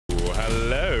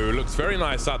Hello, looks very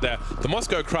nice out there. The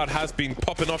Moscow crowd has been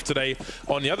popping off today.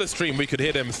 On the other stream, we could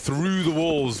hear them through the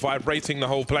walls, vibrating the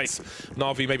whole place.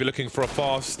 Na'Vi maybe looking for a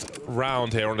fast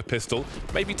round here on the pistol,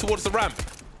 maybe towards the ramp.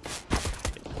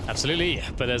 Absolutely,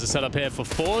 but there's a setup here for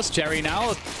forZe. Jerry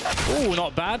now, ooh,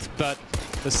 not bad, but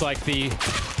looks like the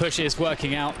push is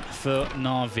working out for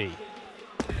Na'Vi.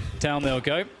 Down they'll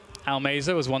go.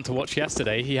 almeza was one to watch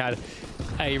yesterday. He had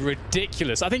a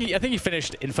ridiculous, I think he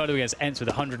finished Inferno against Ents with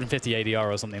 150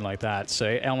 ADR or something like that.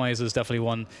 So almeza is definitely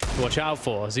one to watch out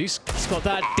for. Zeus, he's got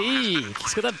that dig.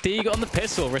 He's got that dig on the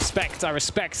pistol. Respect, I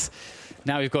respect.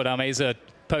 Now we've got almeza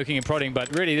poking and prodding,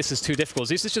 but really this is too difficult.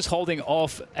 Zeus is just holding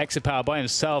off Exit by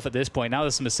himself at this point. Now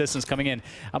there's some assistance coming in.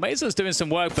 almeza is doing some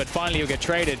work, but finally he'll get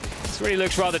traded. This really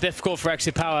looks rather difficult for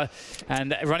Exit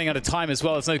and running out of time as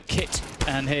well. There's no kit,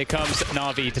 and here comes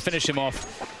Na'Vi to finish him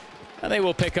off. And they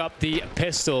will pick up the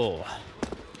pistol.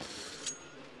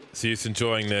 Zeus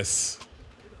enjoying this,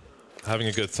 having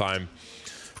a good time.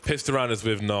 Pissed around is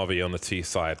with Na'Vi on the T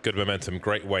side. Good momentum,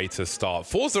 great way to start.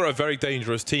 forZe are a very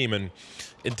dangerous team, and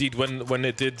indeed when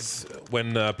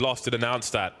Blast did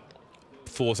announce that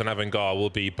forZe and Avantgarde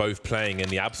will be both playing in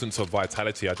the absence of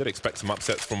Vitality, I did expect some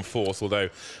upsets from forZe, although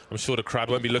I'm sure the crowd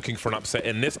won't be looking for an upset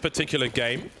in this particular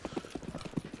game.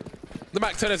 The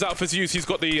Mac 10 is out for Zeus. He's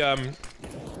got the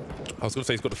I was going to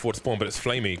say he's got the forward spawn, but it's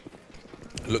Flamey.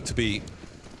 Looked to be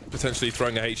potentially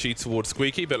throwing a HE towards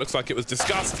Squeaky, but it looks like it was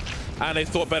discussed, and they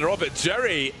thought better of it.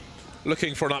 Jerry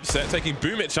looking for an upset, taking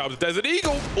Boomich out of the Desert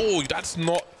Eagle. Oh, that's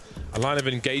not a line of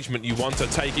engagement you want to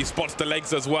take. He spots the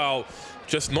legs as well.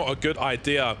 Just not a good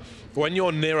idea. When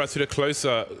you're nearer to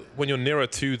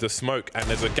the smoke and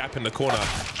there's a gap in the corner,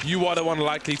 you are the one more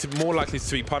likely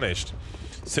to be punished.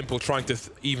 Simple trying to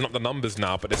even up the numbers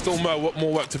now, but there's still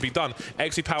more work to be done.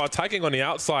 XP tagging on the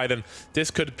outside, and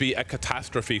this could be a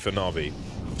catastrophe for Na'Vi.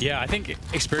 Yeah, I think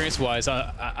experience-wise,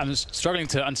 I'm struggling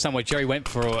to understand why Jerry went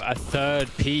for a third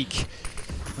peak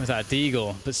with that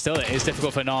Deagle, but still it is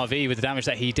difficult for Na'Vi with the damage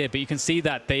that he did. But you can see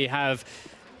that they have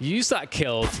used that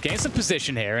kill to gain some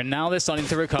position here, and now they're starting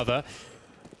to recover.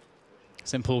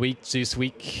 Simple weak, Zeus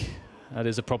weak, that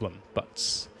is a problem,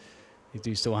 but they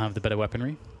do still have the better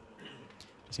weaponry.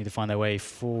 Just need to find their way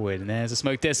forward. And there's a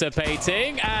smoke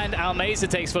dissipating, and almeza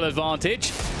takes full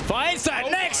advantage. Finds that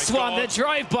next one. The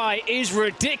drive-by is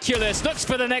ridiculous. Looks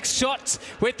for the next shot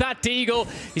with that Deagle.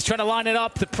 He's trying to line it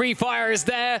up. The pre-fire is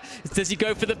there. Does he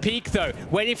go for the peak, though?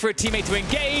 Waiting for a teammate to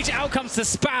engage. Out comes the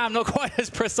spam. Not quite as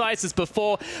precise as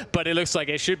before, but it looks like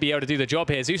it should be able to do the job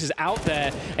here. Zeus is out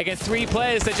there against 3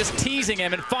 players. They're just teasing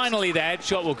him, and finally the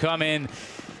headshot will come in.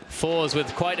 forZe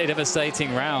with quite a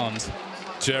devastating round.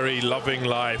 Jerry loving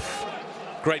life.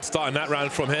 Great start in that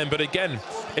round from him. But again,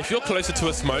 if you're closer to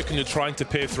a smoke and you're trying to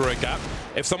peer through a gap,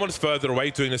 if someone's further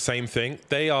away doing the same thing,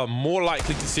 they are more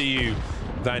likely to see you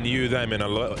than you them in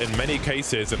many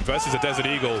cases. And versus a Desert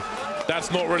Eagle, that's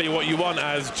not really what you want,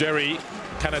 as Jerry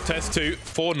can attest to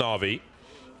for Na'Vi.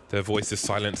 Their voice is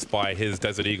silenced by his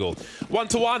Desert Eagle.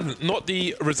 1-1, not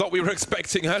the result we were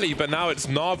expecting early, but now it's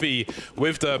Na'Vi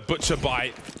with the Butcher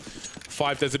Bite.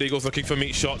 5 Desert Eagles looking for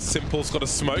meat shots. Simple's got a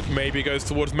smoke. Maybe goes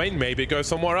towards main. Maybe goes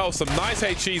somewhere else. Some nice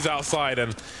HEs outside,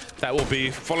 and that will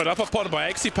be followed up upon by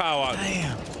XP.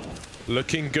 Damn.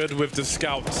 Looking good with the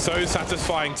Scout. So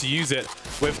satisfying to use it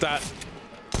with that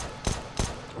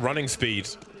running speed.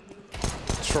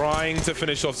 Trying to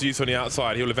finish off Zeus on the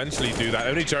outside. He'll eventually do that.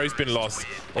 Only Jerry's been lost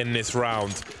in this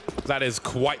round. That is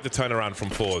quite the turnaround from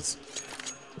forZe.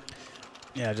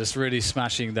 Yeah, just really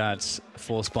smashing that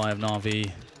force buy of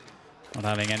Na'Vi. Not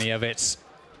having any of it.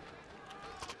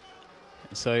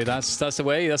 So that's the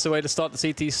way to start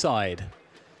the CT side.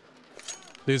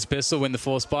 Lose pistol, win the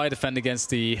force buy, defend against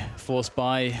the force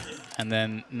buy, and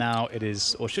then now it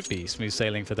is, or should be, smooth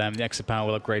sailing for them. The Exit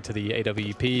will upgrade to the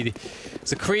AWP.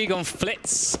 It's a Krieg on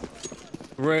Flitz.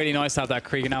 Really nice to have that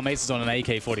Krieg, and now Mace is on an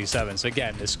AK-47. So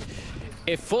again,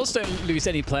 if forZe don't lose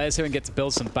any players here and get to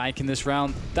build some bank in this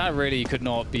round, that really could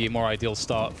not be a more ideal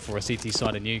start for a CT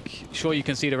side of Nuke. Sure, you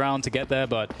concede a round to get there,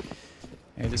 but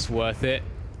it's worth it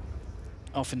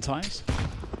oftentimes.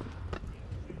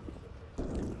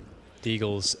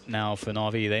 Deagles now for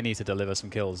Na'Vi. They need to deliver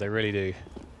some kills. They really do.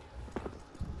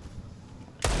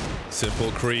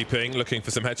 Simple creeping, looking for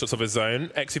some headshots of his own.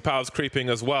 XP creeping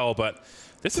as well, but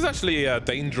this is actually a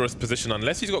dangerous position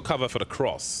unless he's got cover for the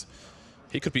cross.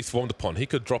 He could be swarmed upon. He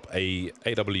could drop a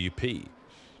AWP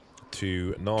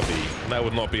to Na'Vi, and that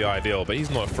would not be ideal, but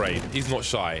he's not afraid. He's not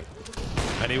shy.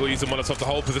 And he will use the Molotov to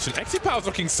hold position. XP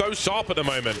looking so sharp at the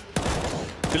moment.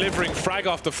 Delivering frag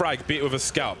after frag, be it with a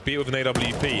Scout, be it with an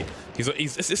AWP.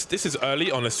 This is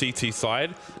early on the CT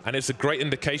side, and it's a great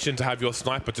indication to have your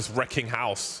sniper just wrecking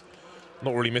house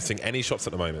not really missing any shots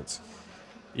at the moment.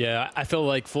 Yeah, I feel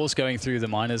like forZe going through the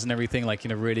minors and everything, like, you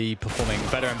know, really performing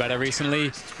better and better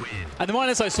recently. And the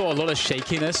minors, I saw a lot of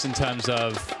shakiness in terms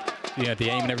of, you know, the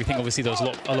aim and everything. Obviously, there was a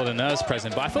lot of nerves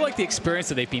present, but I feel like the experience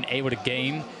that they've been able to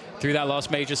gain through that last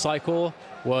major cycle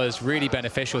was really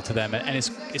beneficial to them, and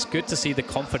it's good to see the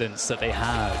confidence that they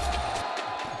have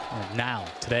now,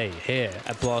 today, here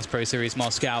at Blast Pro Series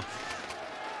Moscow.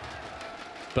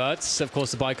 But, of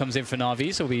course, the buy comes in for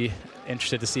Na'Vi, so we'll be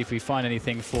interested to see if we find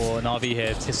anything for Na'Vi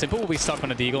here. Simple will be stuck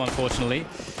on a Deagle, unfortunately.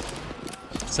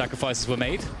 Sacrifices were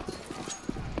made.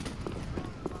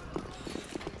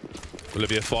 Will it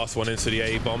be a fast one into the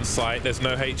A-bomb site? There's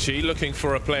no HE, looking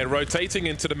for a player rotating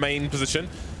into the main position,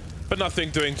 but nothing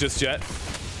doing just yet.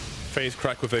 FaZe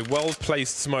Crack with a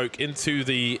well-placed smoke into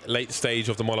the late stage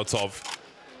of the Molotov.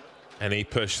 Any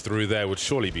push through there would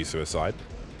surely be suicide.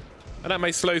 And that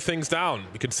may slow things down.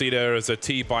 You can see there is a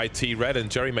T by T red, and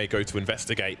Jerry may go to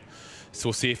investigate. So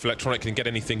we'll see if Electronic can get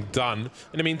anything done.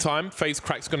 In the meantime, FaZe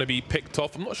Crack's going to be picked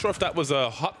off. I'm not sure if that was a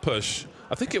hut push.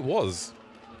 I think it was.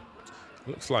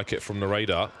 Looks like it from the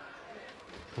radar.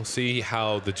 We'll see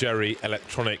how the Jerry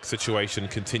Electronic situation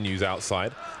continues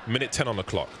outside. Minute 10 on the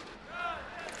clock.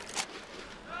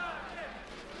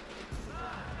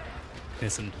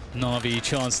 There's some Na'Vi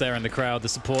chance there in the crowd, the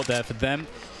support there for them.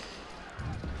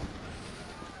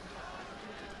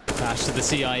 Bash to the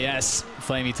CIS.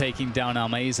 Flamey taking down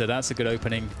Almeza. That's a good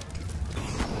opening.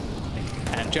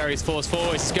 And Jerry's forced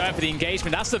forward. He's going for the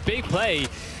engagement. That's the big play.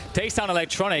 Takes down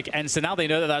Electronic, and so now they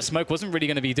know that that smoke wasn't really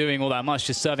going to be doing all that much,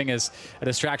 just serving as a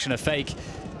distraction, a fake.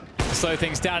 To slow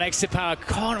things down, Exit Power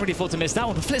can't really afford to miss that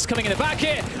one. But Flitz coming in the back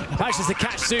here. Manages to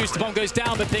catch Zeus. The bomb goes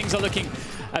down, but things are looking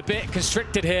a bit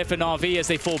constricted here for Na'Vi as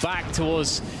they fall back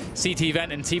towards CT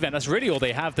Vent and T-Vent. That's really all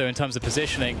they have, though, in terms of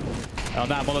positioning.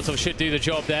 And that Molotov should do the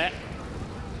job there.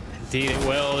 Indeed it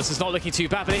will. This is not looking too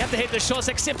bad, but they have to hit the shots.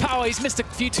 Exit Power, he's missed a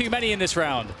few too many in this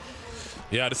round.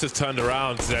 Yeah, this has turned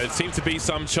around. There seemed to be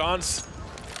some chance.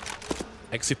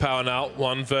 Exit Power now,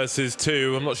 1 versus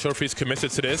 2. I'm not sure if he's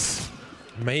committed to this.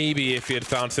 Maybe if he had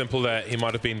found Simple there, he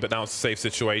might have been, but now it's a safe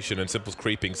situation, and Simple's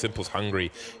creeping. Simple's hungry.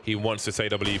 He wants this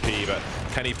AWP, but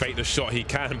can he bait the shot? He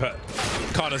can, but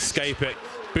can't escape it.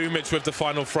 Boomich with the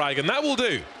final frag, and that will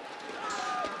do.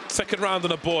 Second round on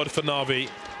the board for Na'Vi.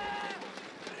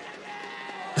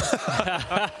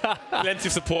 Plenty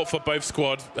of support for both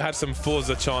squad. Had some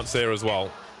forZe chance there as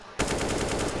well.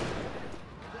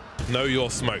 Know your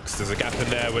smokes. There's a gap in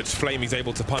there which Flamey's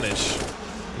able to punish.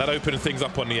 That opened things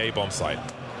up on the A-bomb site.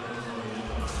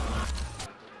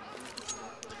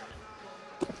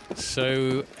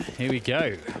 So here we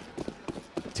go.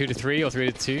 2-3 or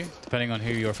 3-2, depending on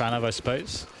who you're a fan of, I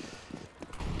suppose.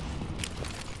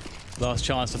 Last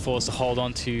chance for forZe to hold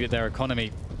on to their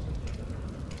economy.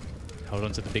 Hold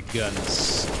on to the big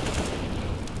guns.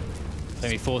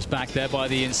 Flamey forced back there by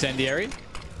the incendiary.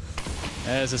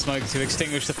 There's a smoke to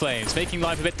extinguish the flames, making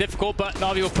life a bit difficult, but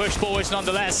Na'Vi will push forwards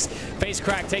nonetheless. FaZe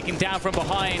Crack taken down from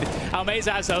behind.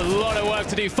 Almeza has a lot of work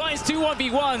to do. Finds 2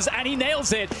 1v1s, and he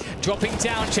nails it. Dropping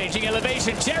down, changing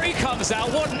elevation. Jerry comes out.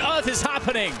 What on earth is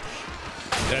happening?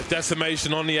 There's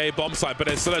decimation on the A-bomb site, but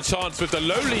there's still a chance with the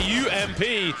lowly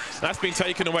UMP. That's been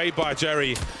taken away by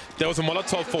Jerry. There was a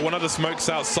Molotov for one of the smokes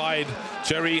outside.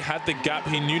 Jerry had the gap.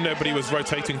 He knew nobody was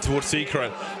rotating towards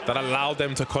Secret. That allowed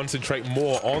them to concentrate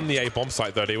more on the A-bomb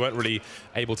site, though. They weren't really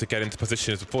able to get into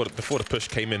positions before the push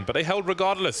came in, but they held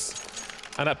regardless.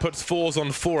 And that puts forZe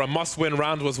on 4. A must-win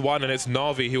round was won, and it's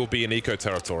Na'Vi who will be in eco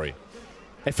territory.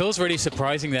 It feels really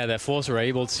surprising there that forZe were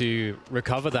able to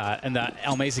recover that, and that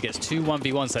Almeza gets 2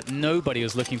 1v1s, that nobody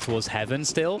was looking towards heaven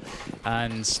still,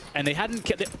 and they hadn't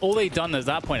killed it. All they'd done at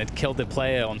that point had killed the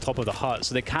player on top of the hut,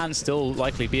 so there can still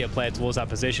likely be a player towards that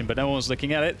position, but no one was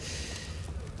looking at it.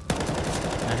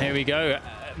 And here we go,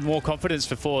 more confidence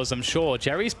for forZe, I'm sure.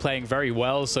 Jerry's playing very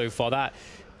well so far.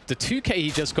 The 2K he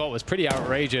just got was pretty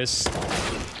outrageous.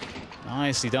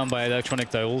 Nicely done by Electronic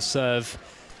though. All serve.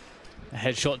 A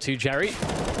headshot to Jerry.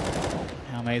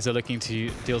 Almeza looking to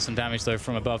deal some damage though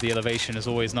from above the elevation is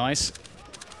always nice.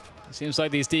 Seems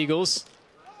like these Deagles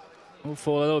will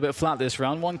fall a little bit flat this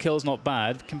round. 1 kill's not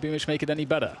bad. Can Boomich make it any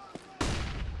better?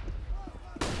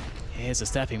 Here's a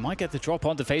step. He might get the drop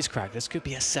onto FaZe Crack. This could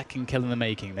be a 2nd kill in the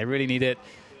making. They really need it.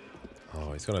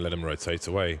 Oh, he's going to let him rotate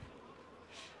away.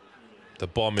 The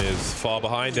bomb is far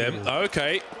behind him.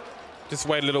 Okay. Just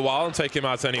wait a little while and take him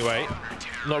out anyway.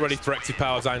 Not ready for Exi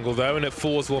Power's angle though, and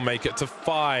forZe will make it to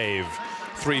 5.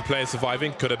 3 players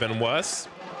surviving, could have been worse.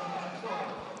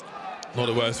 Not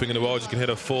the worst thing in the world, you can hit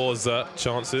a forZe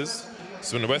chances.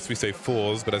 So in the West we say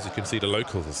forZe, but as you can see the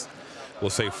locals will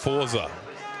say forZe.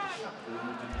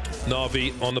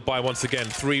 Na'Vi on the buy once again,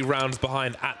 3 rounds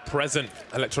behind at present.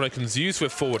 Electronic and Zeus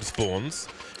with forward spawns.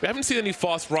 We haven't seen any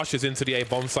fast rushes into the A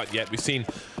bomb site yet. We've seen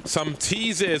some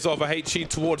teasers of a HE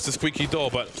towards the squeaky door,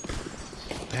 but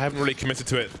they haven't really committed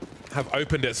to it. Have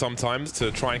opened it sometimes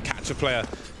to try and catch a player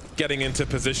getting into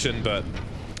position, but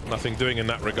nothing doing in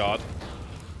that regard.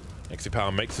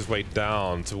 XyPower makes his way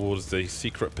down towards the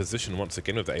secret position once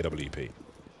again with the AWP.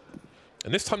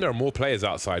 And this time there are more players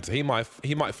outside, so he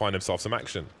might find himself some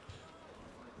action.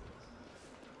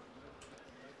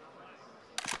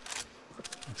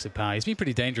 XyPower, he's been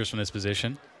pretty dangerous from this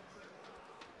position.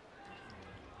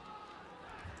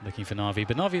 Looking for Na'Vi,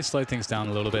 but Na'Vi has slowed things down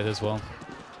a little bit as well.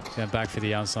 Going back for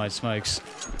the outside smokes.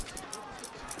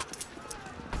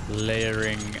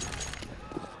 Layering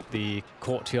the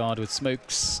courtyard with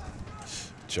smokes.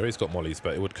 Jerry's got mollies,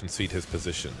 but it would concede his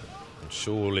position. And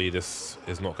surely this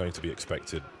is not going to be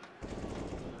expected.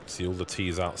 See all the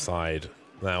T's outside.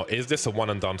 Now, is this a one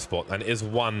and done spot? And is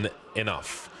one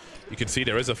enough? You can see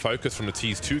there is a focus from the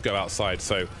T's to go outside,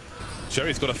 so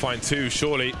Jerry's got to find 2,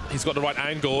 surely. He's got the right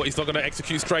angle. He's not going to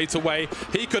execute straight away.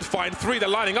 He could find 3. They're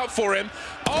lining up for him.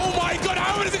 Oh my God,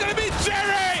 how is it going to be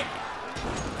Jerry?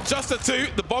 Just a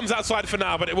 2. The bomb's outside for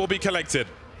now, but it will be collected.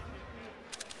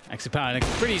 XyPower in a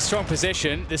pretty strong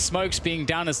position. The smokes being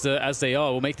down as they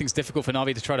are will make things difficult for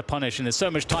Na'Vi to try to punish, and there's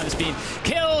so much time that's being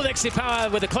killed.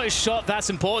 XyPower with a close shot, that's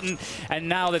important. And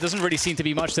now there doesn't really seem to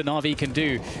be much that Na'Vi can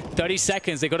do. 30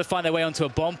 seconds, they've got to find their way onto a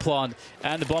bomb plant,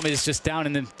 and the bomb is just down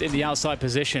in the outside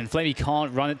position. Flamey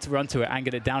can't run to it and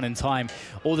get it down in time.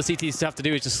 All the CTs have to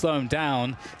do is just slow him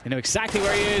down. They know exactly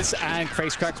where he is, and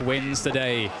Crack wins the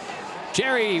day.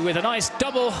 Jerry with a nice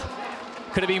double.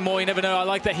 Could have been more, you never know. I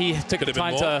like that he took the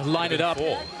time to line it up.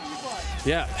 4.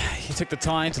 Yeah, he took the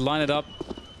time to line it up.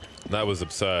 That was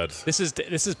absurd. This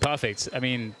is perfect. I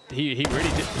mean, he really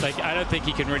did, like, I don't think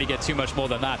he can really get too much more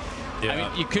than that. Yeah. I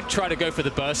mean, you could try to go for the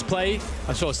burst play.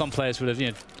 I'm sure some players would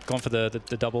have, gone for the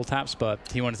double taps, but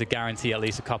he wanted to guarantee at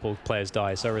least a couple players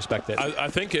die, so I respect it. I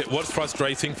think what's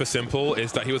frustrating for Simple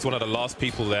is that he was one of the last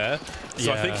people there.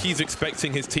 So I think he's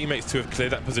expecting his teammates to have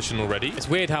cleared that position already. It's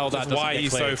weird how that doesn't why get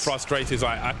he's cleared. so frustrated. He's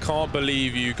like, I can't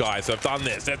believe you guys have done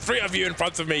this. There's 3 of you in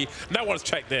front of me. No one's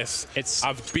checked this.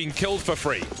 I've been killed for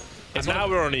free. And now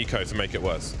we're on eco to make it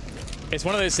worse. It's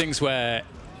one of those things where,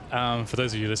 for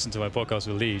those of you who listen to my podcast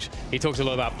with Liege, he talks a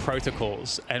lot about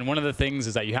protocols. And one of the things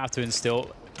is that you have to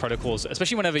instill protocols,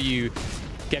 especially whenever you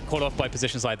get caught off by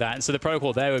positions like that. And so the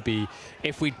protocol there would be,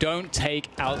 if we don't take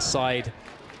outside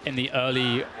in the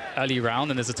early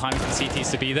round and there's a time for the CTs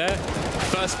to be there,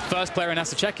 first player in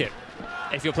has to check it.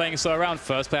 If you're playing a slow round,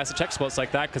 first player has to check spots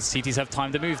like that because CTs have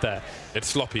time to move there. It's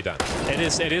sloppy, Dan.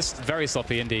 It is very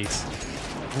sloppy indeed.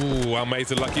 Ooh,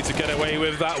 Almeida lucky to get away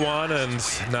with that one, and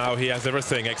now he has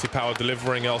everything. XyPower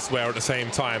delivering elsewhere at the same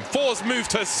time. forZe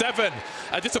moved to 7.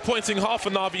 A disappointing half for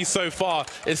Na'Vi so far.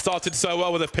 It started so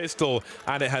well with a pistol,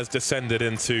 and it has descended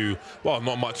into, well,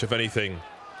 not much of anything.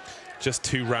 Just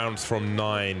 2 rounds from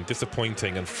 9.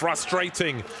 Disappointing and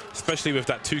frustrating, especially with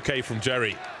that 2K from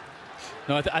Jerry.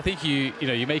 No, I think you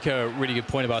make a really good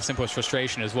point about Simple's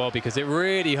frustration as well, because it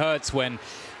really hurts when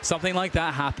something like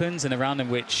that happens in a round in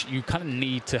which you kind of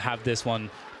need to have this one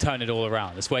turn it all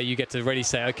around. It's where you get to really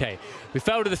say, okay, we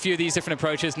failed with a few of these different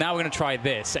approaches, now we're going to try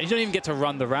this. And you don't even get to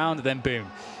run the round, and then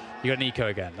boom, you got an eco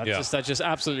again. That just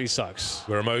absolutely sucks.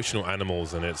 We're emotional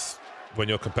animals, and it's when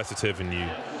you're competitive and you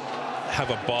have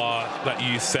a bar that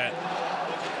you set,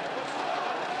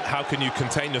 how can you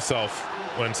contain yourself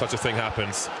when such a thing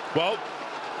happens? Well,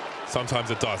 sometimes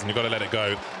it does, and you've got to let it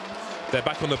go. They're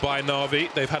back on the buy,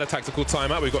 Na'Vi. They've had a tactical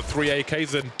timeout. We've got 3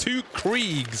 AKs and 2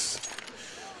 Kriegs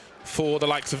for the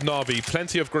likes of Na'Vi.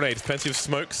 Plenty of grenades, plenty of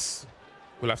smokes.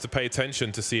 We'll have to pay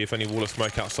attention to see if any wall of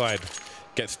smoke outside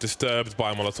gets disturbed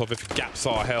by a Molotov, if gaps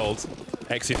are held.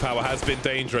 XyPower has been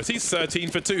dangerous. He's 13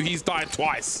 for 2. He's died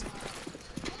twice.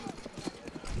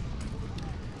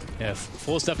 Yeah,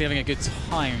 forZe definitely having a good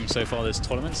time so far this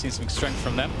tournament. Seen some strength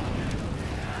from them.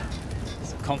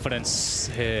 Some confidence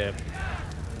here.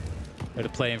 They're to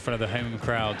play in front of the home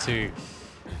crowd too.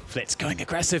 Flitz going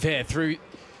aggressive here through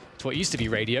to what used to be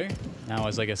radio, now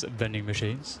as I guess vending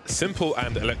machines. Simple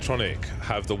and Electronic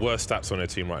have the worst stats on their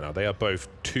team right now. They are both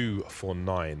 2 for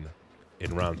 9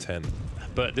 in round 10.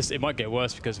 But it might get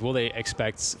worse, because will they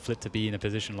expect Flit to be in a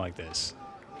position like this?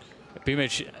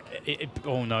 Boomich,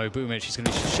 oh no, Boomich, he's going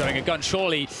to be showing a gun,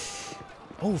 surely.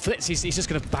 Oh, Flitz, he's just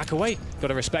going to back away. Got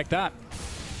to respect that.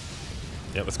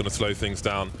 Yeah, that's going to slow things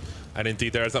down. And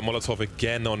indeed, there is that Molotov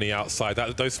again on the outside.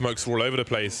 Those smokes are all over the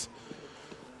place.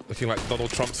 Looking like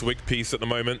Donald Trump's wig piece at the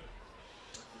moment.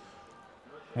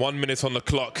 1 minute on the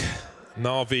clock.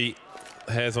 Na'Vi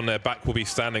hairs on their back will be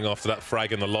standing after that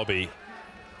frag in the lobby.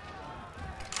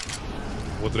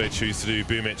 What do they choose to do?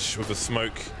 Boomic with the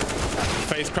smoke.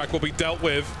 Face crack will be dealt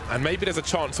with, and maybe there's a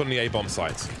chance on the A-bomb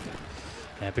side.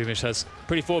 Yeah, Boomic has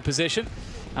pretty forward position.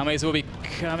 Almays will be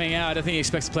coming out. I don't think he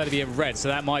expects the player to be in red, so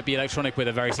that might be Electronic with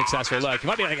a very successful lurk. He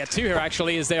might be able to get two here,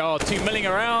 actually, as there are two milling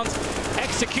around.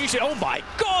 Execution. Oh my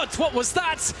God, what was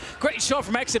that? Great shot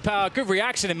from Exit Power. Good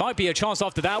reaction. It might be a chance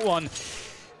after that one.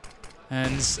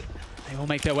 And they will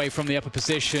make their way from the upper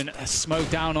position. A smoke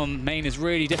down on main is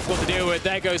really difficult to deal with.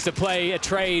 There goes the play, a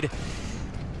trade.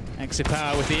 Exit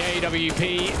Power with the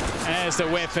AWP. There's the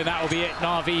whip, and that will be it.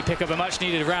 Na'Vi pick up a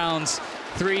much-needed round.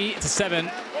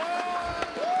 3-7.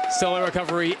 Still a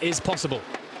recovery is possible.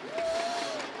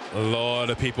 A lot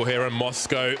of people here in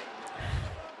Moscow.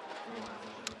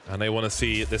 And they want to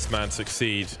see this man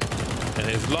succeed in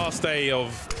his last day of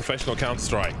professional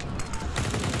Counter-Strike.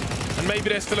 And maybe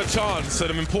there's still a chance at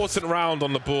an important round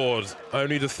on the board.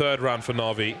 Only the third round for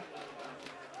Na'Vi.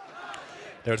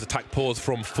 There's attack pause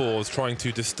from forZe, trying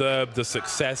to disturb the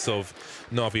success of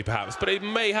Na'Vi perhaps. But it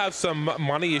may have some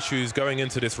money issues going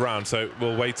into this round, so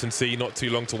we'll wait and see. Not too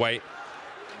long to wait.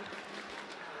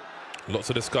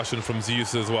 Lots of discussion from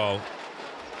Zeus as well.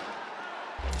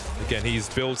 Again, he's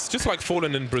built, just like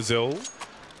Fallen in Brazil,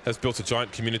 has built a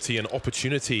giant community and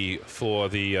opportunity for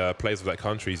the players of that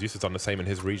country. Zeus has done the same in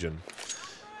his region.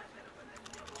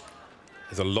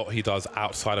 There's a lot he does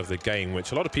outside of the game,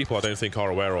 which a lot of people I don't think are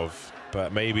aware of.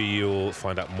 But maybe you'll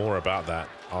find out more about that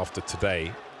after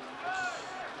today.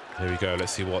 Here we go.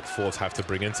 Let's see what forZe have to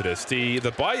bring into this.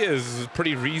 The buy is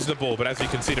pretty reasonable, but as you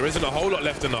can see, there isn't a whole lot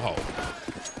left in the hole.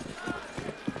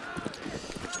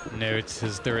 No,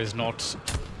 there is not.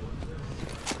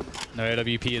 No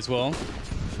AWP as well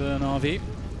for Na'Vi.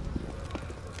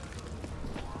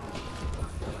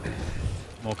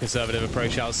 More conservative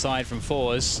approach outside from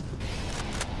forZe.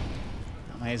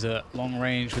 He's a long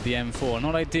range with the M4.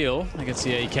 Not ideal against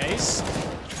the AKs.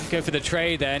 Go for the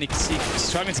trade there, and you can see he's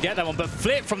struggling to get that one, but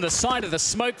flip from the side of the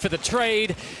smoke for the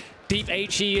trade. Deep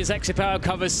HE as Exit Power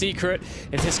covers Secret.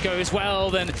 If this goes well,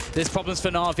 then there's problems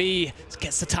for Na'Vi.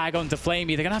 Gets the tag onto Flamey.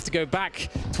 They're going to have to go back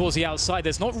towards the outside.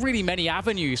 There's not really many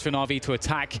avenues for Na'Vi to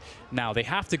attack now. They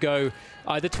have to go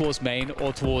either towards main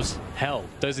or towards Hell.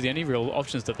 Those are the only real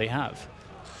options that they have.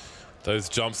 Those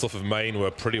jumps off of main were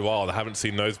pretty wild. I haven't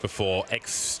seen those before.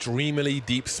 Extremely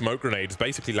deep smoke grenades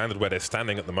basically landed where they're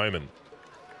standing at the moment.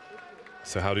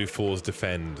 So how do forZe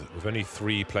defend? With only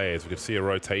 3 players, we could see a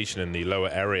rotation in the lower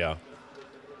area.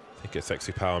 I think it's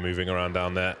Exit Power moving around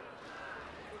down there.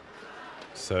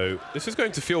 So this is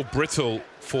going to feel brittle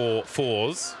for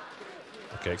forZe.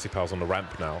 Okay, Exit Power's on the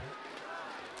ramp now.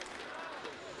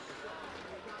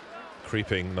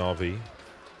 Creeping Na'Vi.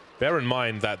 Bear in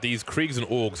mind that these Kriegs and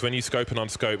Augs, when you scope and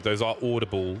unscope, those are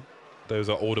audible. Those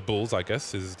are audibles, I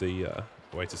guess, is the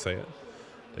way to say it.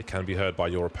 They can be heard by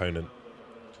your opponent.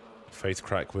 Face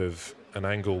crack with an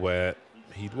angle where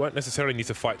he won't necessarily need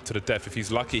to fight to the death. If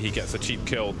he's lucky, he gets a cheap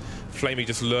kill. Flamey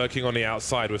just lurking on the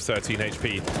outside with 13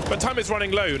 HP. But time is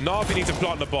running low. Na'Vi need to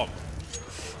plant the bomb.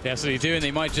 They absolutely do, and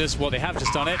they might just, well, they have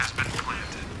just done it.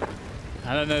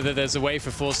 I don't know that there's a way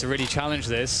for forZe to really challenge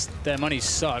this. Their money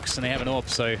sucks, and they have an AWP,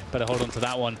 so better hold on to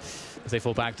that one as they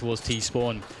fall back towards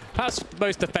T-Spawn. Perhaps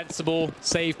most defensible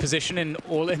save position in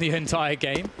the entire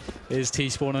game is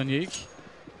T-Spawn on Nuke.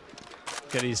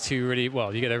 Get these two really,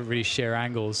 well, you get to really share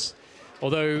angles.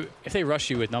 Although, if they rush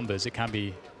you with numbers, it can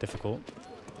be difficult.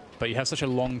 But you have such a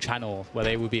long channel where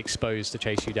they will be exposed to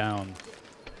chase you down.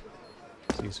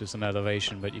 So this was some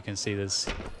elevation, but you can see there's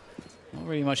not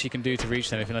really much he can do to reach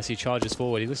them unless he charges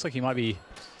forward. He looks like he might be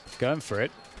going for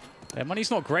it. Their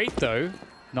money's not great, though,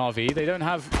 Na'Vi. They don't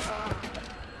have...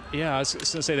 Yeah, I was going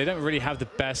to say, they don't really have the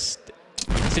best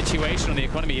situation on the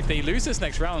economy. If they lose this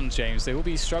next round, James, they will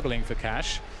be struggling for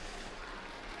cash.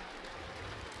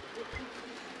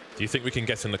 Do you think we can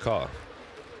get in the car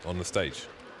on the stage?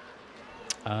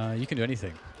 You can do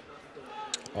anything.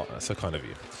 Oh, that's so kind of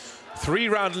you.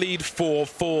 3-round lead for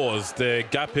forZe. The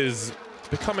gap is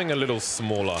becoming a little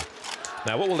smaller.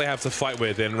 Now, what will they have to fight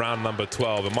with in round number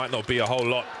 12? It might not be a whole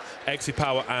lot. Exit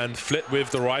Power and Flit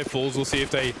with the rifles. We'll see if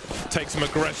they take some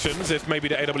aggressions, if maybe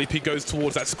the AWP goes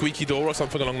towards that squeaky door or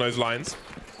something along those lines.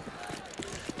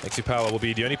 Exit Power will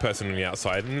be the only person on the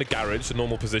outside in the garage, a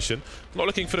normal position. Not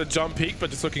looking for the jump peak,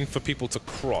 but just looking for people to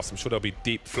cross. I'm sure there'll be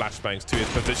deep flashbangs to his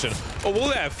position. Oh, will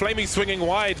there? Flamey swinging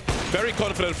wide. Very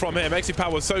confident from him. Exit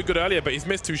Power was so good earlier, but he's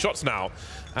missed 2 shots now.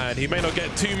 And he may not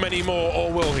get too many more,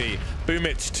 or will he?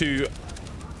 Boomic to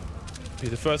be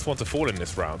the first one to fall in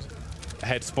this round.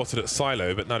 Head spotted at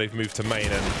Silo, but now they've moved to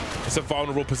main, and it's a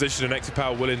vulnerable position, and Exit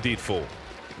Power will indeed fall.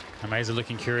 Amazer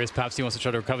looking curious. Perhaps he wants to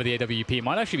try to recover the AWP. It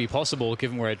might actually be possible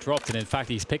given where it dropped, and in fact,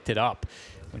 he's picked it up.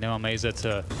 We know Amazer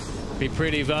to be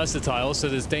pretty versatile, so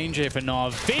there's danger for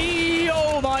Na'Vi.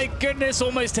 Oh my goodness,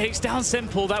 almost takes down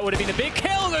Simple. That would have been a big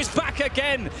kill. Goes back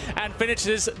again and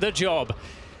finishes the job.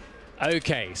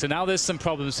 Okay, so now there's some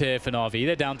problems here for Na'Vi.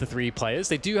 They're down to 3 players.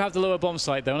 They do have the lower bomb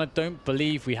site, though, and I don't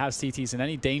believe we have CTs in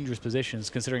any dangerous positions,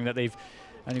 considering that they've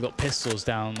only got pistols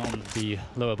down on the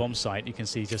lower bomb site. You can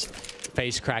see just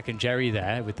FaZe Crack and Jerry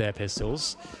there with their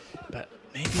pistols. But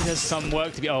maybe there's some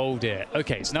work to be... Oh, dear.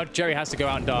 Okay, so now Jerry has to go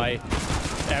out and die.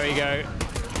 There we go.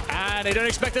 And they don't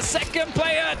expect a second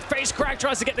player. FaZe Crack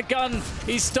tries to get the gun.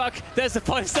 He's stuck. There's the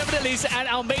 5-7 at least, and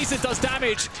Almaza does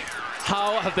damage.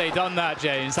 How have they done that,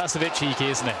 James? That's a bit cheeky,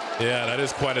 isn't it? Yeah, that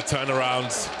is quite a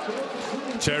turnaround.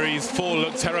 Jerry's fall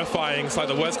looked terrifying. It's like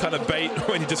the worst kind of bait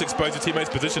when you just expose your teammate's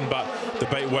position, but the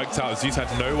bait worked out. Zeus had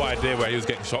no idea where he was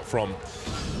getting shot from.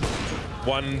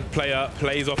 One player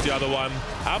plays off the other one.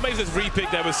 Almaza's repick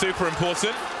there was super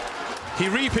important. He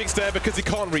repicks there because he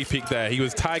can't repick there. He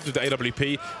was tagged with the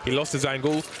AWP. He lost his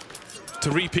angle. To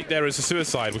repick there is a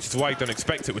suicide, which is why he don't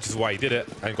expect it, which is why he did it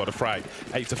and got a frag.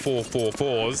 8-4,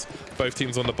 4-4s. Both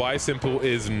teams on the buy. Simple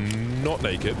is not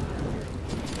naked.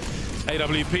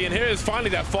 AWP, and here is finally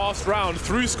that fast round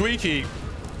through Squeaky,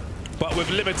 but with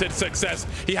limited success.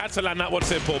 He had to land that one,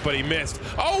 Simple, but he missed.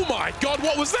 Oh my God,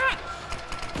 what was that?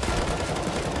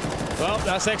 Well,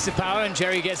 that's extra power, and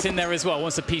Jerry gets in there as well.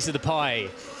 Wants a piece of the pie.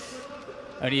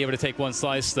 Only able to take one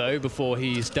slice, though, before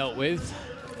he's dealt with.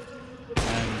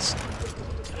 And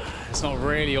it's not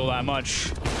really all that much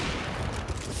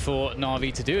for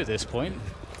Na'Vi to do at this point.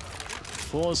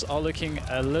 forZe are looking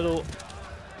a little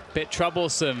bit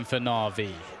troublesome for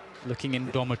Na'Vi. Looking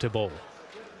indomitable.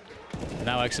 And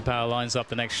now Extra Power lines up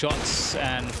the next shots,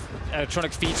 and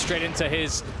Electronic feeds straight into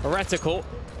his reticle.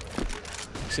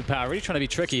 Extra Power really trying to be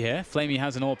tricky here. Flamey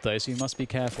has an AWP though, so you must be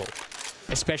careful.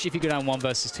 Especially if you go down 1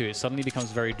 versus 2, it suddenly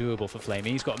becomes very doable for Flamey.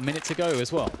 He's got a minute to go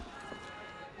as well.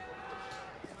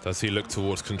 Does he look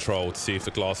towards control to see if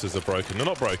the glasses are broken? They're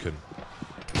not broken.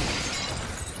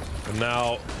 And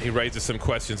now he raises some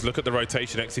questions. Look at the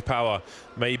rotation. Exi Power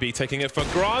maybe taking it for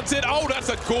granted. Oh, that's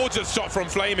a gorgeous shot from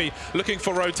Flamey. Looking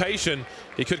for rotation.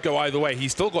 He could go either way.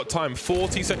 He's still got time.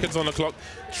 40 seconds on the clock.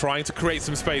 Trying to create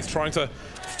some space. Trying to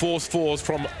force forwards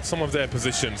from some of their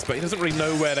positions. But he doesn't really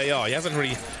know where they are. He hasn't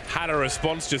really had a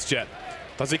response just yet.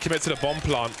 Does he commit to the bomb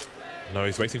plant? No,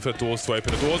 he's waiting for the doors to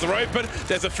open. The doors are open.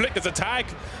 There's a flick, there's a tag.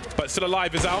 But still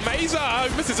alive is Almaza.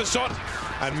 Oh, misses a shot.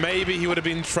 And maybe he would have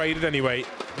been traded anyway.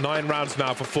 9 rounds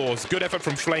now for forZe. Good effort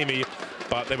from Flamey,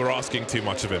 but they were asking too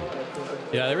much of him.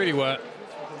 Yeah, they really were.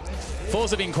 forZe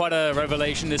have been quite a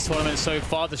revelation this tournament so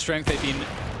far, the strength they've been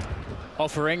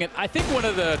offering. And I think one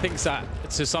of the things that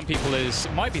to some people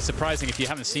might be surprising if you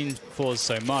haven't seen forZe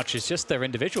so much is just their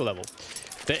individual level.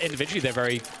 Individually, they're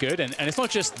very good, and it's not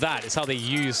just that, it's how they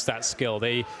use that skill.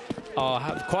 They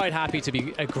are quite happy to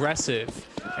be aggressive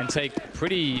and take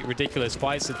pretty ridiculous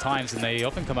fights at times, and they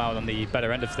often come out on the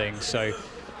better end of things. So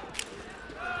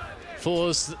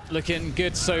forZe looking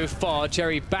good so far.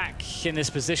 Jerry back in this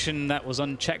position that was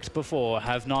unchecked before.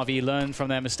 Have Na'Vi learned from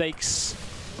their mistakes?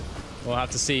 We'll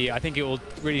have to see. I think it will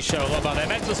really show a lot about their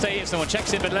mental state if someone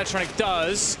checks it, but Electronic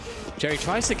does. Jerry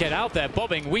tries to get out there,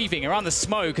 bobbing, weaving around the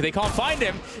smoke. They can't find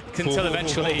him until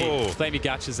eventually Flamey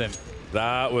catches him.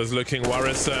 That was looking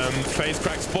worrisome. FaZe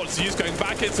Crack spots Zeus going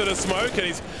back into the smoke, and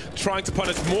he's trying to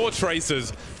punish more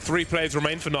tracers. 3 players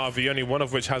remain for Na'Vi, only one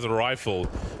of which has a rifle.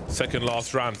 Second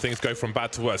last round, things go from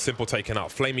bad to worse. Simple taken out.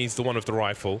 Flamey's the one with the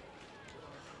rifle.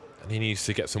 And he needs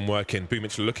to get some work in.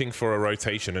 Boomich looking for a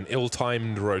rotation, an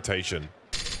ill-timed rotation.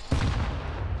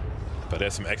 But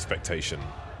there's some expectation.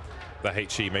 The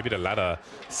HE, maybe the ladder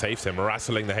saved him,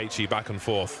 wrestling the HE back and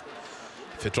forth.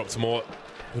 If it dropped more, it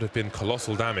would have been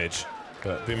colossal damage.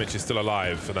 But Boomich is still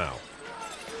alive for now.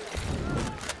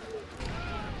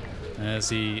 There's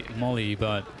the molly,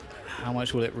 but how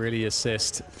much will it really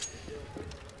assist?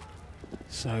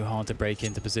 So hard to break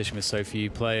into position with so few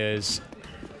players.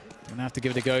 Gonna have to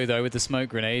give it a go though with the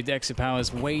smoke grenade. Exit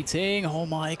Power's waiting. Oh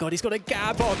my God, he's got a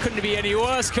gap. Oh, couldn't it be any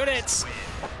worse, could it?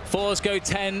 forZe go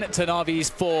 10 to Na'Vi's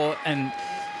 4, and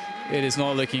it is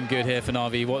not looking good here for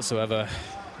Na'Vi whatsoever.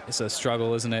 It's a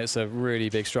struggle, isn't it? It's a really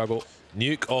big struggle.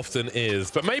 Nuke often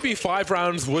is, but maybe 5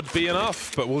 rounds would be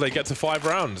enough. But will they get to 5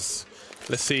 rounds?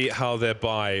 Let's see how their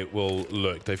buy will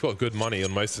look. They've got good money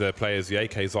on most of their players. The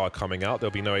AKs are coming out.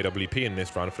 There'll be no AWP in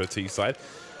this round for the T side.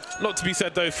 Not to be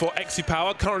said, though, for Exi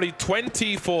Power, currently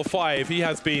 24-5. He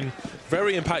has been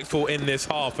very impactful in this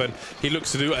half, and he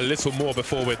looks to do a little more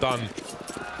before we're done.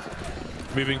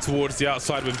 Moving towards the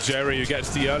outside with Jerry, who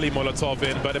gets the early Molotov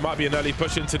in, but it might be an early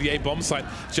push into the A bomb site.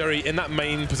 Jerry in that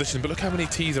main position, but look how many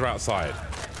T's are outside.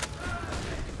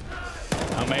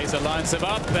 Almeza lines them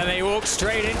up, and they walk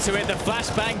straight into it. The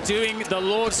flashbang doing the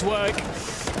Lord's work,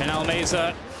 and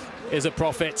Almeza is a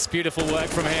prophet. Beautiful work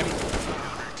from him.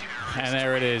 And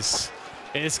there it is.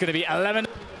 It's going to be 11.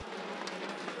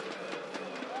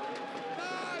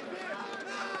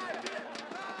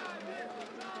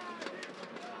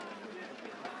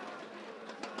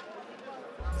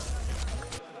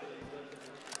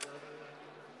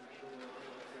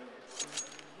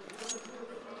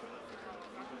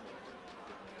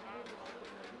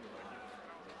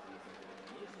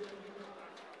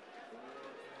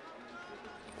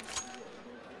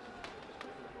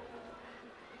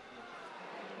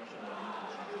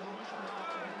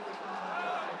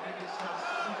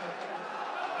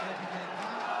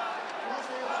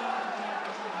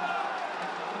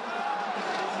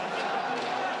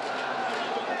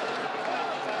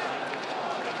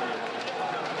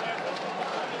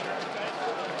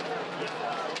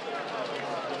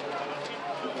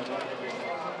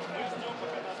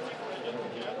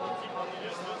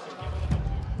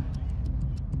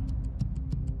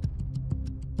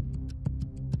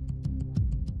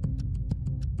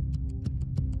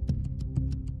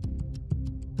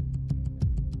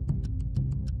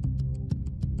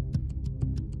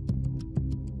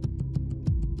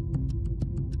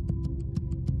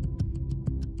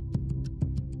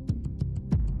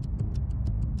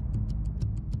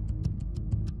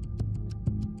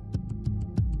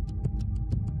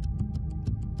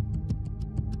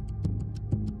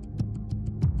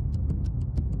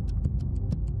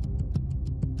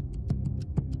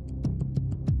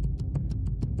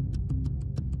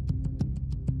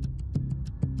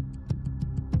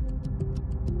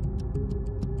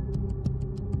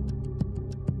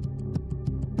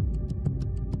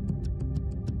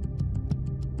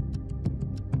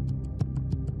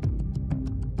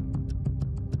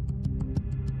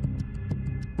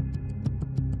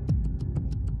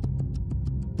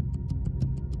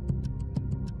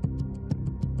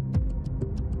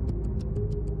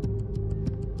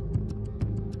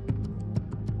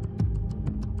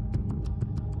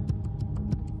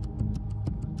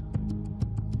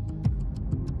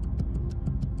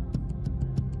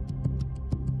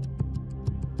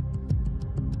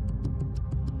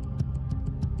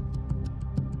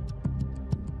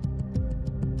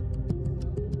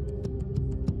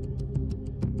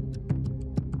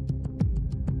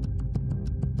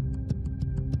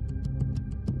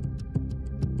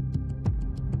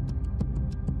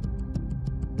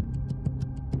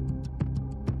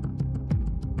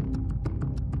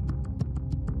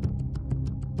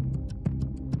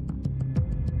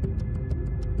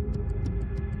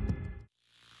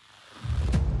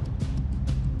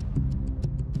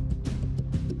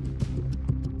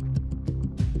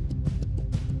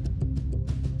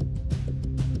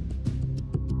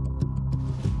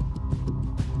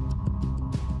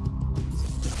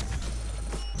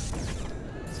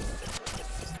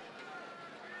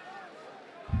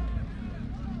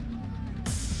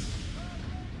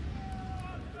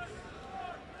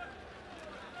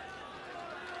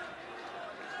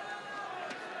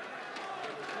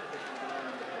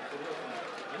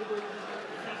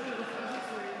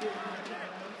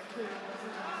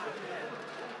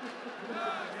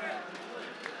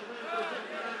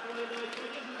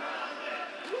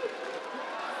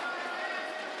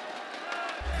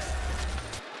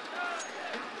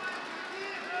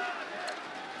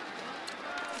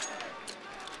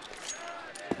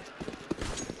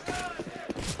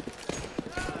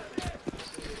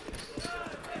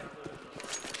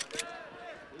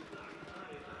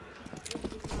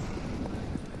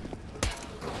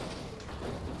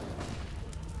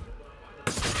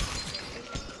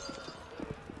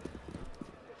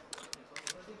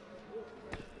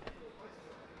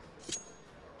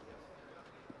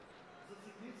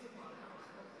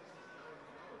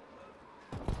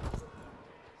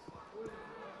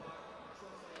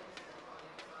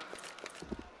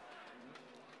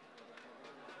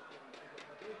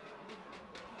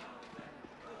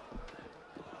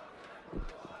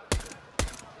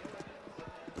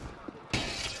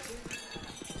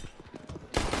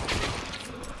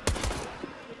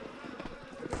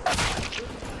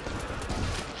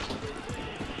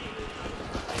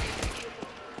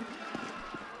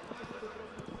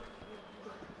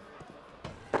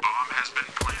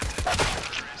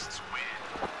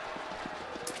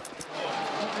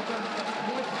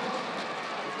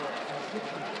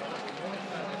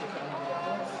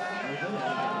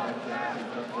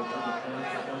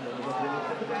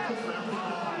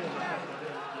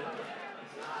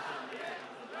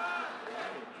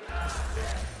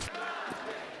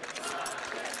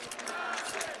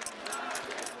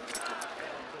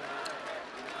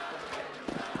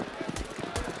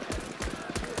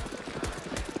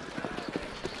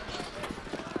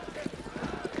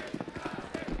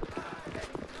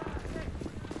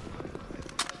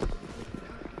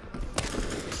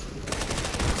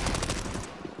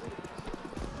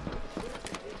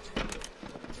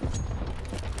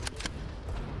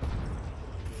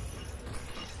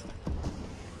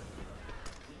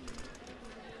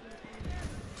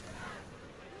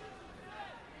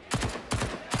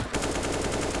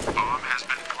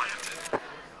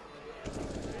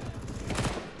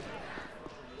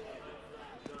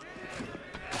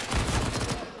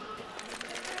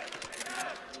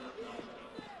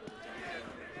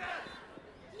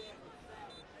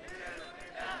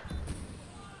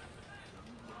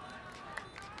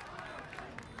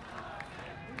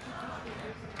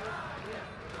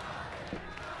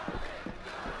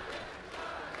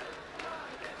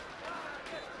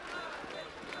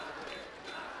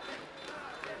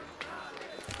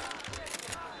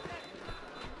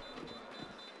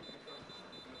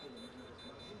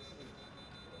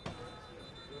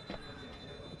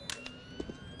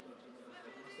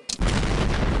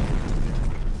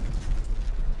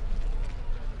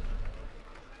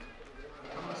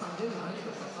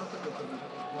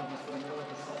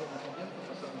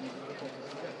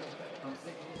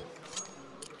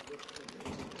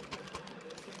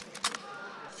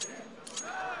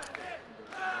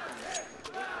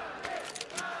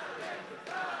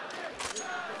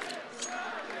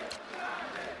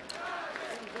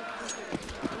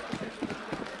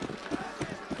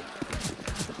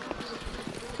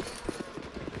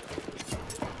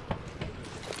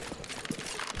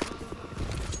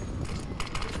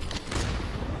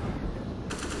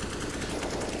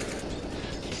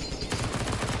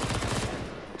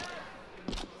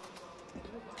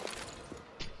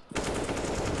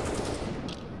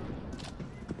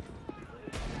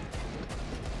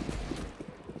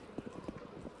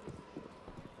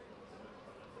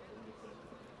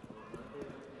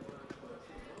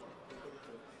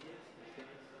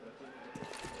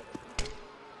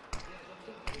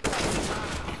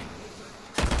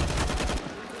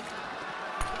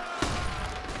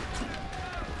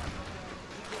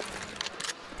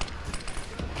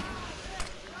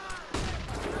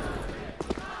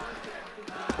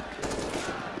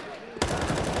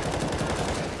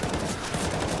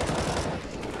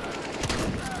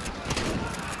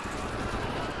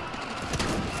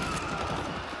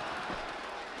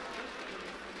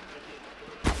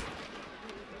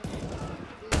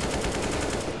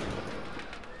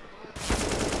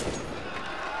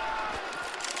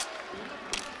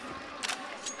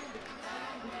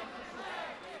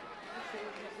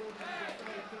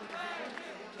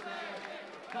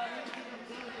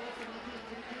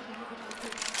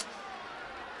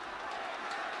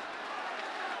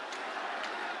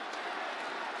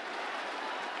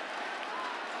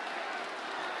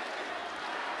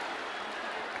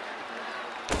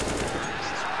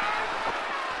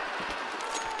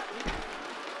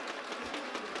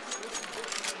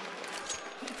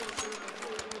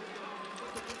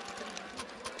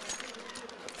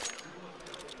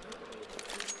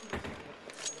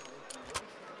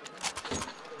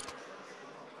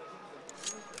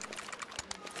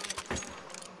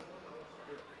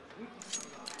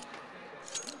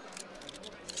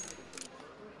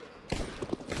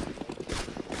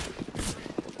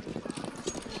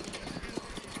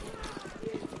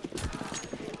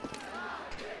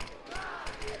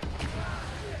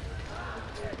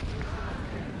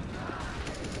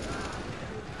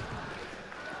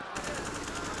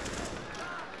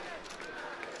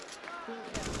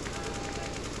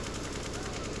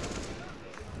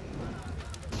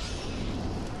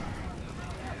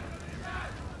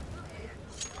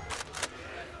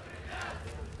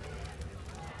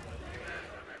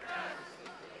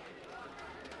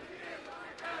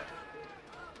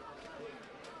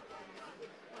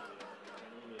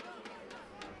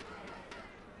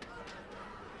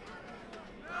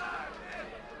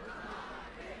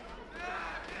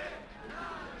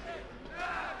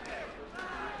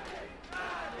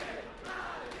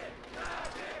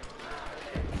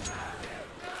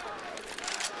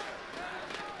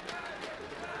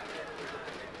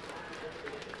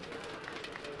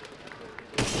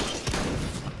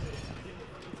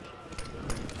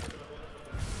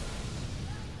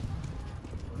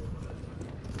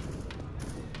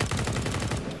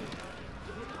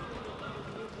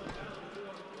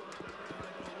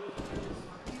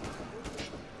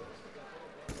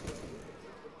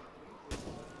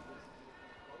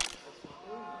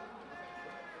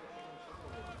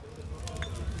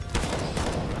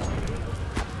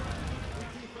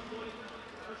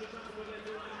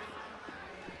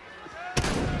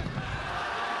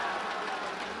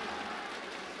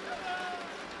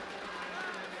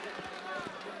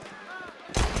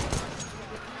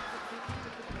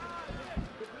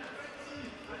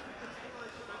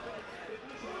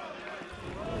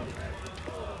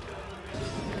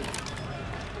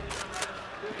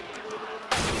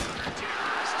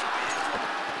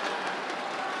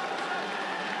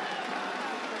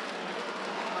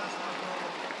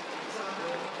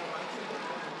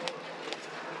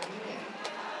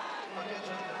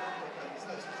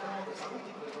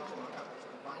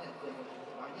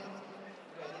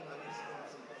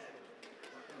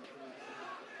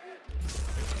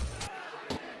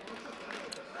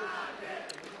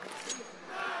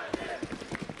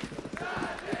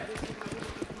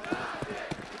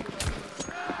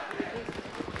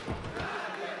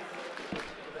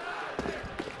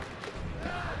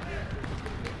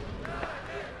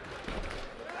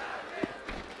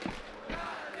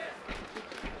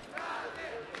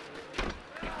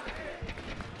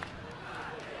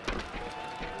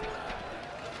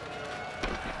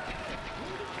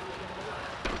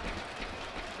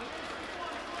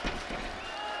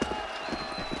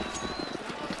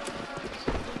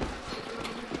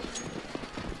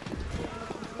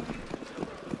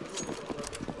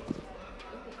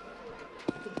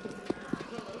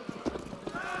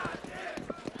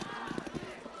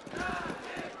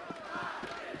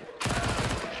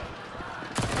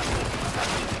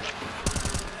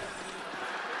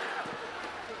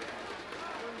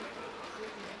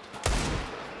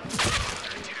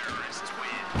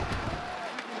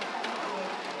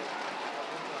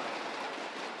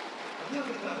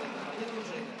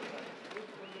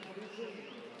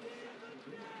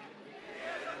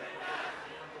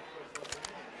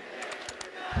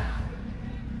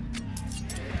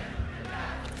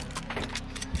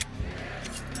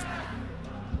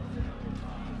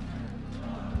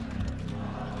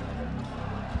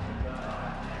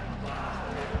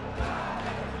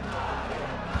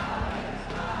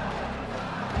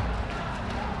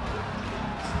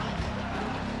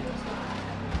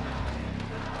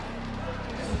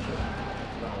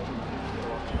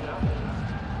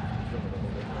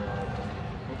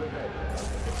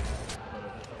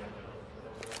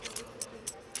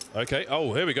 Okay,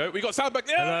 oh, here we go. We got sound back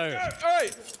there. Hello. All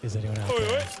right. Is anyone out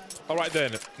there? All right then,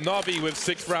 Na'Vi with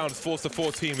 6 rounds, forced to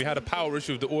 14. We had a power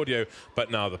issue with the audio, but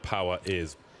now the power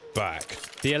is back.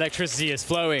 The electricity is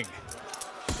flowing.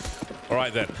 All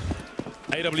right then.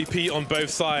 AWP on both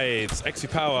sides.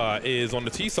 XP Power is on the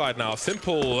T side now.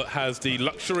 Simple has the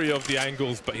luxury of the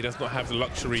angles, but he does not have the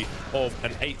luxury of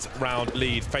an 8-round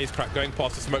lead. FaZe going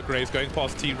past the smoke grenades, going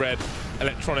past T-Red.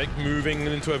 Electronic moving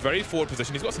into a very forward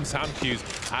position. He's got some sound cues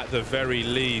at the very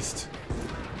least.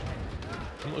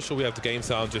 I'm not sure we have the game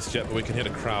sound just yet, but we can hear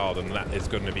the crowd, and that is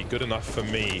going to be good enough for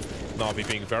me. Na'Vi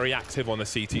being very active on the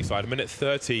CT side. Minute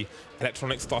 30,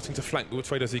 Electronic starting to flank. Which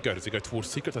way does he go? Does he go towards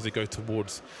Secret? Does he go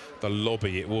towards the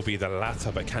lobby? It will be the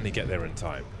latter, but can he get there in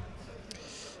time?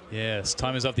 Yes,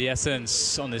 time is of the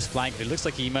essence on this flank. It looks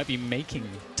like he might be making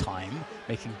time,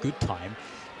 making good time,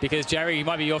 because Jerry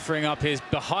might be offering up his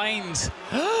behind.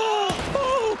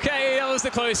 Okay, that was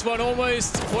the close one.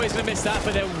 Almost thought he's going to miss that,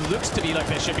 but it looks to be like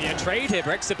there should be a trade here.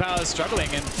 XP Power is struggling,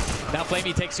 and now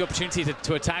Flamey takes the opportunity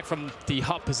to attack from the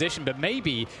hut position, but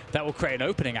maybe that will create an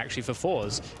opening actually for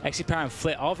forZe. XP Power and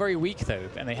Flit are very weak though,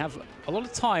 and they have a lot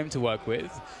of time to work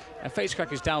with. And FaZe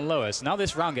is down lower, so now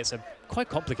this round gets quite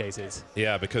complicated.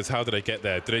 Yeah, because how did they get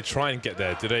there? Did they try and get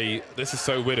there? Did they? This is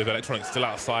so weird with Electronic still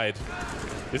outside.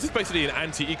 This is basically an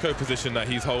anti-eco position that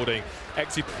he's holding.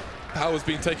 XP Power's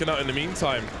being taken out in the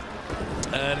meantime.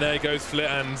 And there goes Flit,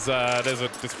 and there's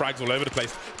frags all over the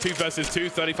place. 2 versus 2,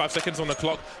 35 seconds on the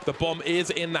clock. The bomb is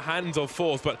in the hands of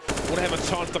forZe, but will they have a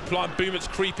chance to plant? Boomich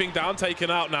creeping down,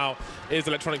 taken out now. Is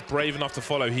Electronic brave enough to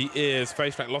follow? He is.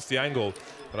 FaZe lost the angle,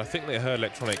 but I think they heard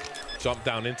Electronic jump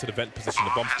down into the vent position.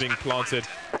 The bomb's being planted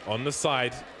on the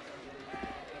side.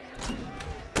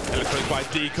 Electronic by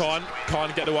Decon.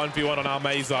 Can't get the 1v1 on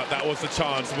Almeza. That was the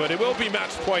chance, but it will be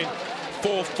match point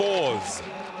for forZe.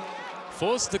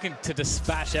 forZe looking to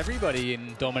dispatch everybody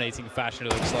in dominating fashion,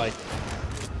 it looks like.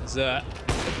 There's a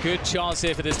good chance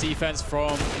here for this defense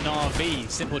from Na'Vi.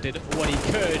 Simple did what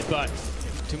he could, but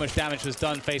too much damage was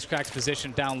done. FaZe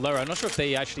position down lower. I'm not sure if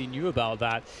they actually knew about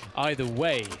that. Either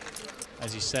way,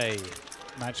 as you say,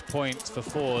 match point for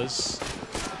forZe.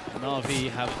 Na'Vi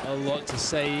have a lot to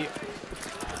say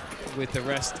with the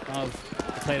rest of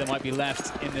the play that might be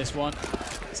left in this one.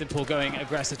 Simple going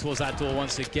aggressive towards that door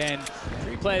once again.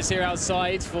 3 players here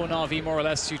outside for Na'Vi, more or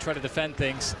less, to try to defend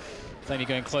things. Flamey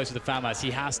going close to the FAMAS.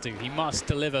 He has to. He must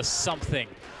deliver something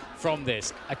from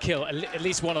this. A kill, at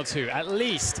least 1 or 2, at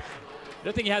least. I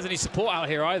don't think he has any support out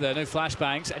here either. No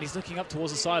flashbangs, and he's looking up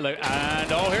towards the silo.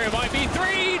 And oh, here it might be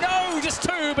 3. No, just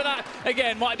 2, but that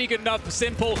again might be good enough for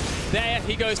Simple. There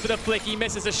he goes for the flick. He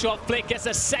misses a shot. Flick gets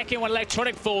a second when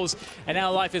Electronic falls, and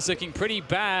now life is looking pretty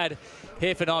bad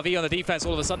here for Na'Vi on the defense.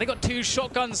 All of a sudden, they got 2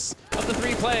 shotguns of the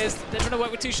 3 players. They're trying to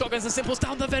work with 2 shotguns. And Simple's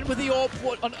down the vent with the orb.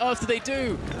 What on earth do they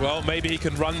do? Well, maybe he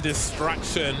can run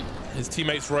distraction. His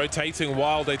teammates rotating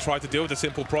while they try to deal with the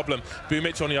Simple problem.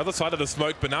 Boomich on the other side of the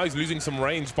smoke, but now he's losing some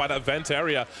range by that vent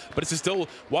area. But this is still,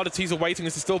 while the T's are waiting,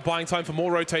 this is still buying time for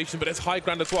more rotation, but it's high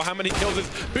ground as well. How many kills is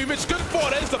Boomich good for?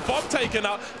 There's the bomb taken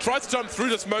out. Tries to jump through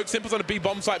the smoke. Simple's on the B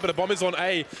bomb site, but the bomb is on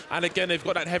A. And again, they've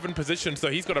got that heaven position, so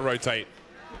he's got to rotate.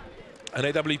 An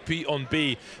AWP on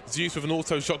B. Zeus with an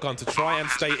auto shotgun to try and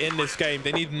stay in this game.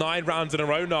 They need 9 rounds in a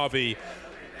row, Na'Vi.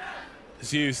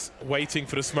 Zeus waiting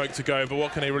for the smoke to go, but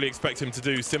what can they really expect him to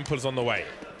do? Simple's on the way.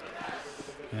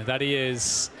 Yeah, that he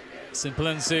is. Simple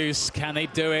and Zeus, can they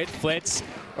do it? Flitz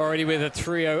already with a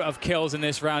trio of kills in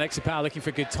this round. XP Power looking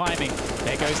for good timing.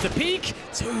 There goes the peak.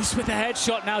 Zeus with a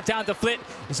headshot now down to Flit.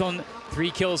 He's on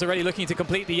 3 kills already, looking to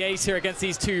complete the ace here against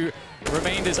these 2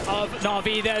 remainders of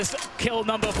Na'Vi. There's kill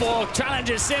number 4.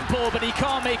 Challenges Simple, but he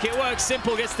can't make it work.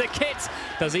 Simple gets the kit.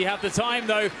 Does he have the time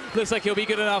though? Looks like he'll be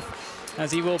good enough,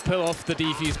 as he will pull off the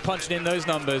defuse, punching in those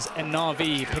numbers, and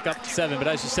Na'Vi pick up 7. But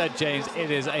as you said, James, it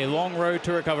is a long road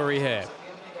to recovery here.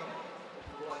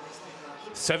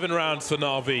 7 rounds for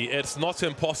Na'Vi. It's not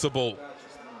impossible.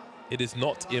 It is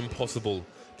not impossible.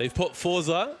 They've put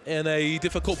forZe in a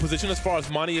difficult position as far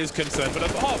as money is concerned, but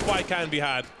a half fight can be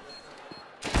had.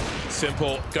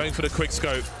 Simple going for the quick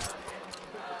scope.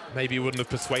 Maybe he wouldn't have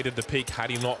persuaded the peak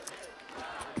had he not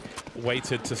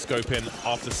waited to scope in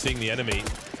after seeing the enemy.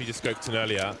 If he just scoped in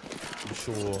earlier, I'm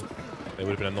sure there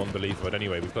would have been a non-believer. But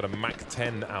anyway, we've got a Mac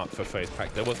 10 out for FaZe.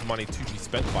 There was money to be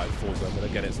spent by forZe, but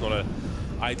again, it's not an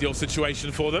ideal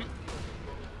situation for them.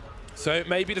 So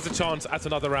maybe there's a chance at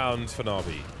another round for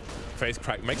Na'Vi. FaZe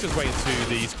makes his way into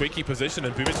the squeaky position,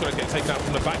 and Boomich going to get taken out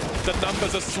from the back. The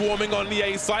numbers are swarming on the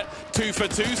A site. 2 for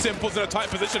 2. Simple's in a tight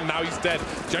position. Now he's dead.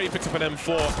 Jerry picks up an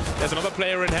M4. There's another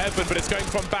player in heaven, but it's going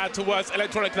from bad to worse.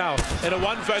 Electronic now in a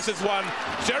 1 versus 1.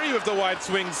 Jerry with the wide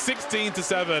swing, 16 to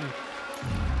 7.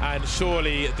 And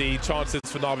surely the chances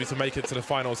for Na'Vi to make it to the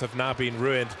finals have now been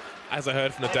ruined. As I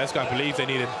heard from the desk, I believe they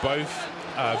needed both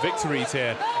victories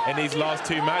here in these last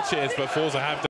 2 matches, but forZe have